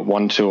 if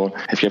you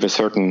have a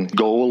certain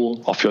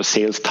goal of your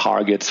sales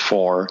targets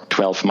for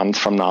 12 months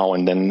from now,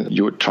 and then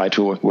you try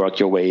to work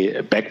your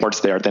way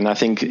backwards there, then I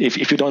think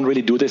if you don't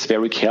really do this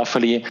very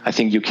carefully, I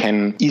think you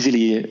can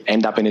easily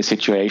end up in a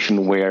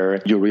situation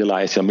where you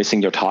realize you're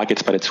missing your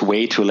targets, but it's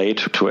way too late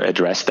to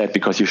address that,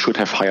 because you should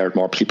have hired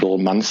more people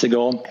months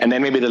ago. And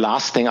then maybe the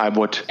last thing I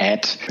would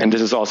add, and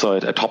this is also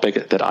a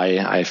topic that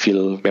I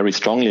feel very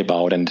strongly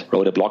about and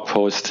wrote a blog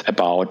post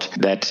about,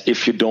 that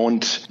if you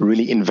don't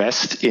really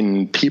invest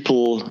in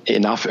people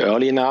enough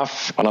early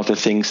enough, one of the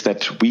things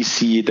that we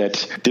see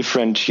that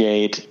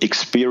differentiate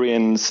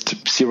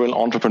experienced serial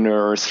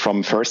entrepreneurs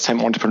from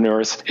first-time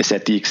entrepreneurs is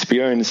that the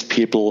experienced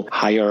people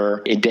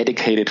hire a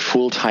dedicated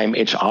full-time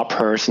HR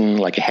person,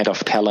 like a head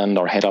of talent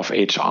or head of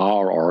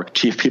HR or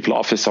chief people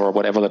officer or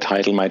whatever the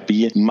title might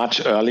be,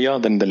 much earlier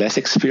than the less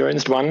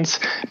experienced ones,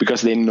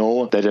 because they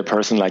know that a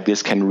person like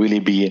this can really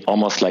be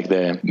almost like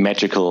the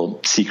magical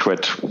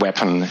secret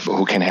weapon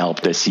who can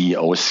help the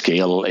CEO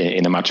scale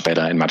in a much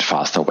better and much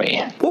faster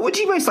way. What would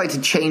you most like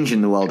to change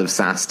in the world of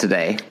SaaS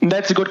today?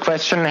 That's a good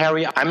question,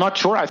 Harry. I'm not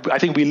sure. I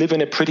think we live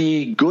in a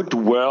pretty good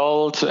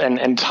world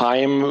and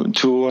time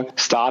to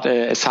start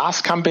a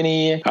SaaS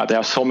company. There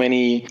are so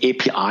many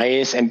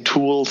APIs and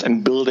tools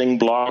and building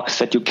blocks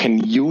that you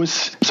can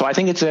use. So I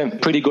think it's a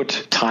pretty good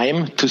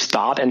time to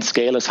start and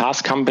scale a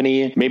SaaS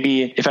company.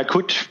 Maybe if I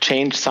could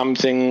change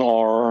something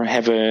or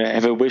have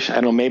a wish, I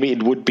don't know, maybe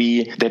it would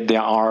be that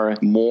there are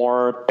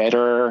more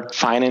better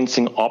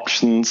financing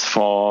options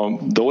for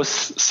those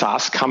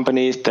SaaS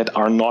companies that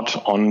are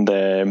not on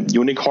the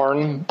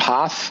unicorn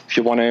path, if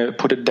you want to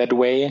put it that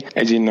way.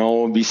 As you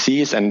know,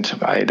 VCs, and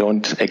I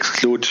don't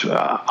exclude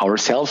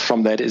ourselves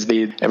from that,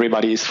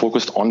 everybody is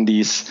focused on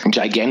these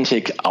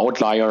gigantic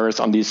outliers,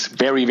 on these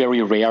very,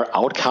 very rare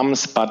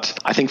outcomes. But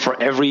I think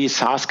for every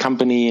SaaS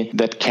company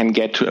that can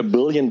get to $1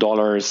 billion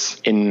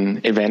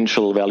in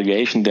eventual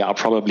valuation, there are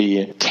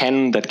probably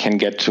 10 that can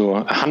get to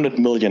 100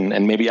 million,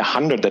 and maybe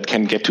 100 that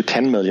can get to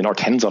 10 million or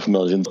tens of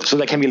millions. So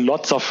there can be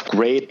lots of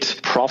great,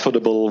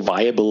 profitable,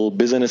 viable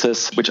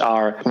businesses which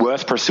are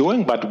worth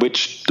pursuing, but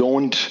which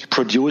don't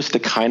produce the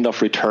kind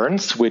of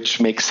returns which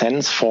make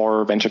sense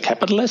for venture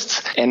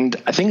capitalists. And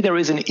I think there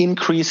is an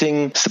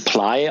increasing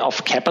supply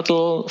of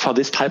capital for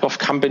this type of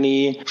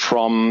company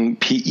from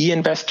PE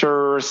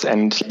investors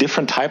and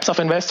different types of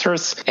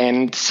investors.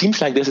 And it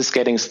seems like this is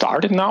getting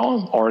started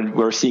now, or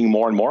we're seeing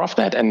more and more of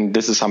that. And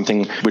this is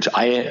something which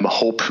I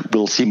hope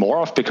we'll see more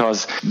of,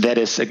 because that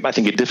is, I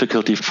think, a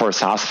difficulty for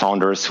SaaS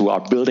founders who are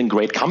building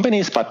great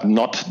companies, but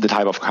not the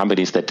type of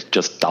companies that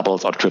just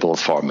doubles or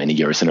triples for many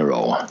years in a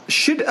row.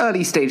 Should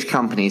early stage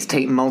companies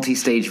take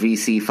multi-stage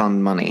VC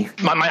fund money?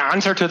 My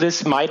answer to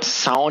this might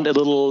sound a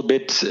little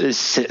bit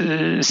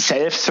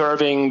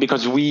self-serving,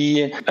 because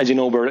we, as you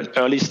know, we're an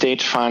early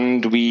stage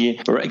fund. We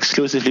were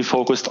exclusively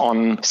focused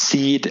on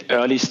seed,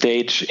 early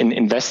stage in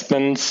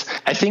investments.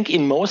 I think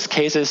in most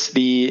cases,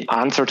 the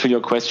answer to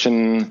your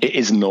question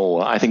is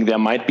no. I think there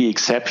might be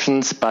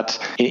exceptions, but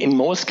in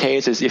most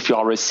cases, if you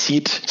are a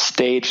seed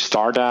stage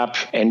startup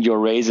and you're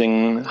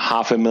raising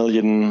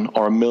 $500,000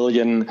 or $1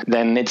 million,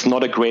 then it's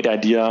not a great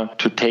idea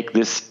to take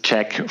this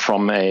check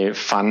from a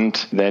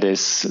fund that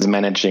is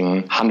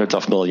managing hundreds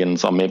of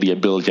millions or maybe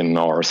 $1 billion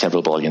or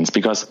several billions,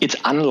 because it's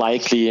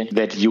unlikely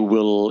that you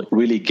will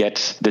really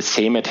get the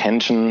same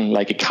attention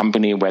like a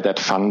company where that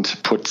fund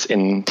puts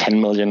in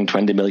 10 million,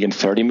 20 million,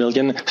 30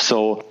 million.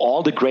 So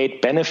all the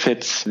great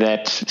benefits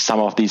that some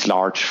of these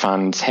large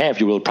funds have,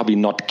 you will probably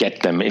not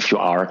get them if you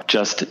are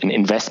just an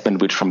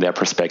investment, which from their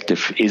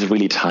perspective is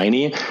really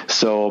tiny.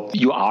 So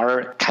you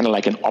are kind of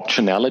like an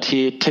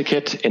optionality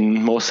ticket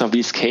in most of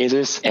these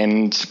cases.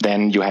 And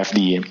then you have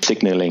the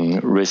signaling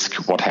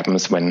risk. What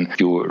happens when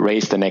you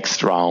raise the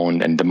next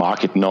round and the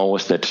market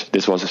knows that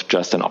this was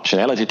just an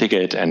optionality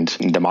ticket, and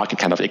the market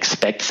kind of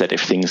expects that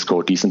if things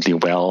go decently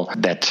well,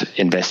 that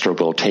investor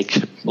will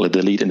take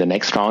the lead in the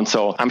next round.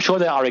 So I'm sure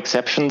there are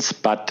exceptions,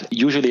 but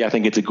usually I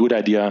think it's a good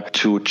idea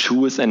to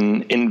choose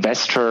an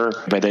investor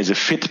where there's a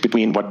fit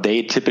between what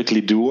they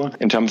typically do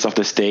in terms of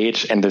the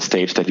stage and the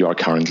stage that you are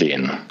currently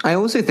in. I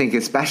also think,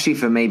 especially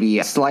for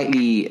maybe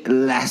slightly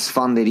less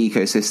funded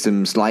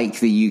ecosystems like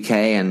the UK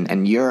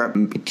and Europe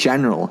in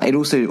general, it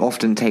also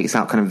often takes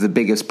out kind of the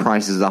biggest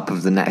prices up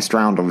of the next round.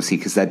 ground, obviously,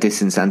 because they're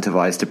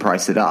disincentivized to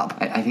price it up.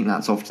 I think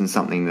that's often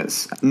something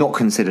that's not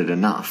considered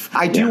enough.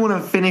 I do want to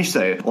finish,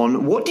 though,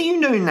 on what do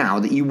you know now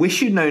that you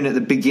wish you'd known at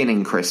the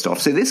beginning, Christoph?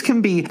 So this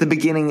can be the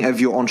beginning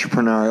of your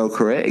entrepreneurial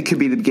career, it could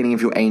be the beginning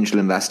of your angel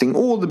investing,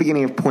 or the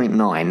beginning of point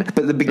 9,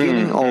 but the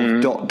beginning of ...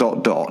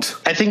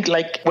 I think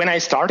when I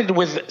started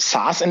with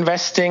SaaS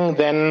investing,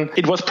 then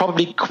it was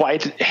probably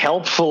quite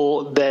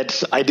helpful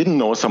that I didn't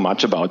know so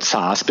much about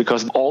SaaS,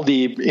 because all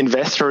the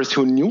investors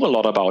who knew a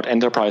lot about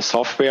enterprise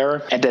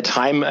software at that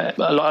time, a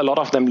lot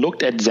of them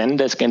looked at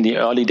Zendesk in the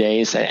early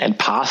days and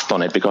passed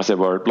on it because there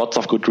were lots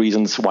of good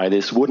reasons why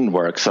this wouldn't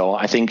work. So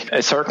I think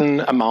a certain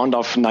amount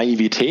of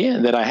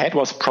naivete that I had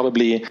was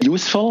probably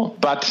useful.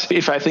 But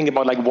if I think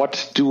about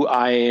what do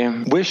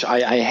I wish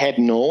I had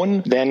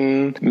known,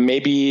 then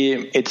maybe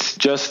it's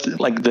just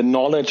the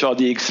knowledge or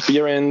the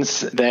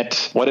experience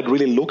that what it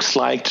really looks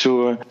like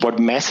to what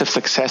massive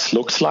success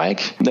looks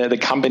like. The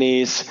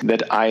companies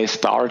that I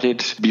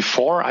started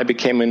before I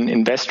became an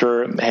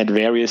investor had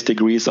various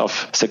degrees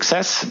of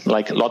success,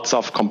 lots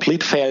of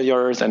complete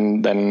failures,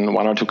 and then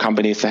one or two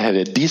companies that had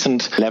a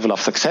decent level of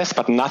success,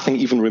 but nothing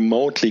even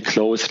remotely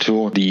close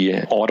to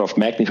the order of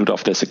magnitude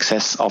of the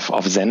success of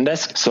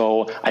Zendesk.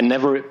 So I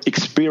never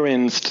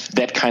experienced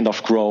that kind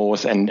of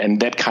growth and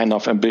that kind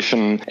of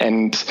ambition.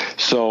 And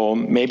so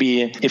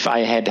maybe if I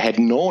had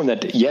known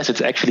that, yes,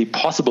 it's actually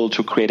possible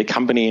to create a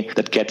company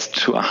that gets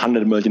to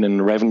 100 million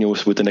in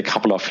revenues within a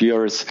couple of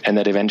years and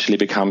that eventually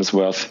becomes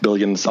worth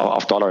billions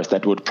of dollars,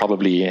 that would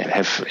probably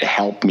have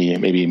helped me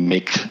maybe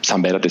make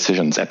some better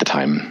decisions at the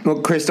time.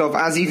 Well, Christoph,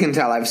 as you can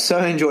tell, I've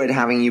so enjoyed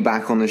having you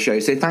back on the show.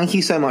 So thank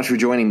you so much for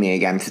joining me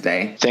again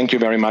today. Thank you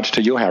very much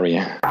to you,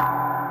 Harry.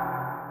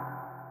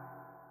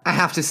 I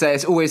have to say,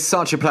 it's always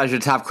such a pleasure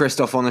to have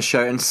Christoph on the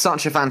show and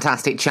such a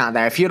fantastic chat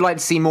there. If you'd like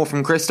to see more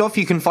from Christoph,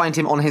 you can find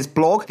him on his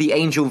blog, The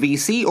Angel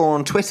VC, or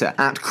on Twitter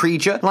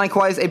 @Krieger.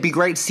 Likewise, it'd be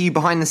great to see you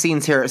behind the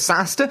scenes here at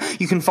SaaStr.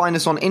 You can find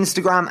us on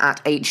Instagram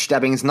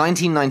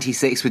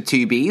 @HStebbings1996 with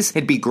 2 B's.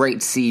 It'd be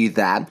great to see you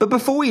there. But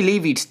before we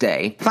leave you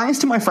today, thanks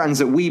to my friends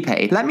at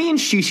WePay, let me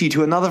introduce you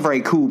to another very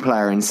cool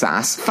player in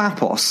SaaS,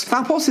 Fapos.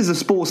 Fapos is a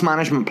sports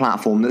management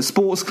platform that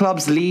sports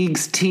clubs,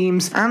 leagues,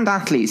 teams, and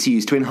athletes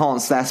use to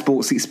enhance their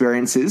sports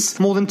experiences.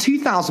 More than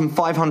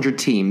 2,500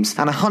 teams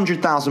and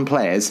 100,000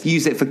 players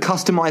use it for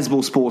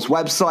customizable sports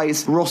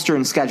websites, roster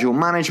and schedule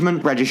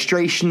management,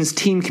 registrations,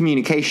 team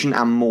communication,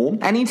 and more.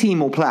 Any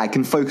team or player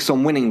can focus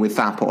on winning with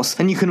Fapos,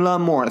 and you can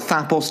learn more at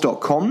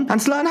fapos.com.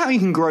 And to learn how you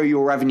can grow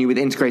your revenue with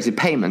integrated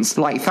payments,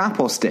 like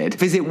Fapos did,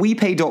 visit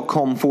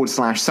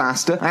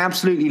wepay.com/SaaStr. I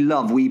absolutely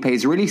love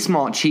WePay's really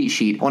smart cheat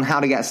sheet on how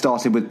to get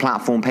started with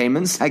platform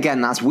payments.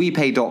 Again, that's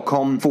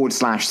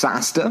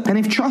wepay.com/SaaStr. And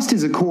if trust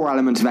is a core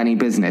element of any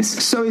business,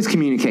 so is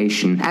communication.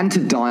 Enter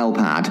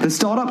Dialpad, the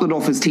startup that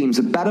offers teams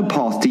a better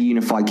path to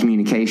unified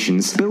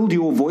communications. Build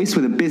your voice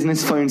with a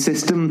business phone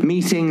system,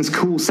 meetings,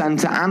 call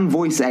center, and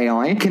voice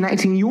AI,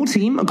 connecting your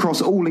team across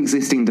all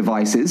existing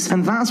devices.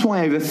 And that's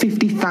why over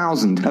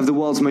 50,000 of the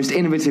world's most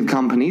innovative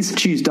companies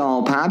choose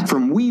Dialpad,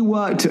 from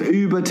WeWork to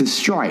Uber to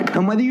Stripe.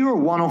 And whether you're a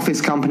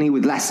one-office company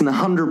with less than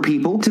 100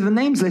 people to the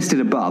names listed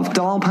above,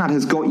 Dialpad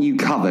has got you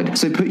covered.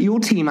 So put your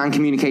team and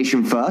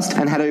communication first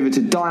and head over to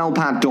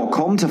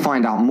dialpad.com to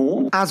find out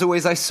more. As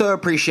always, I so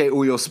appreciate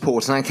all your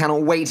support, and I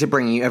cannot wait to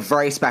bring you a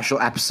very special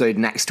episode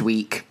next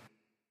week.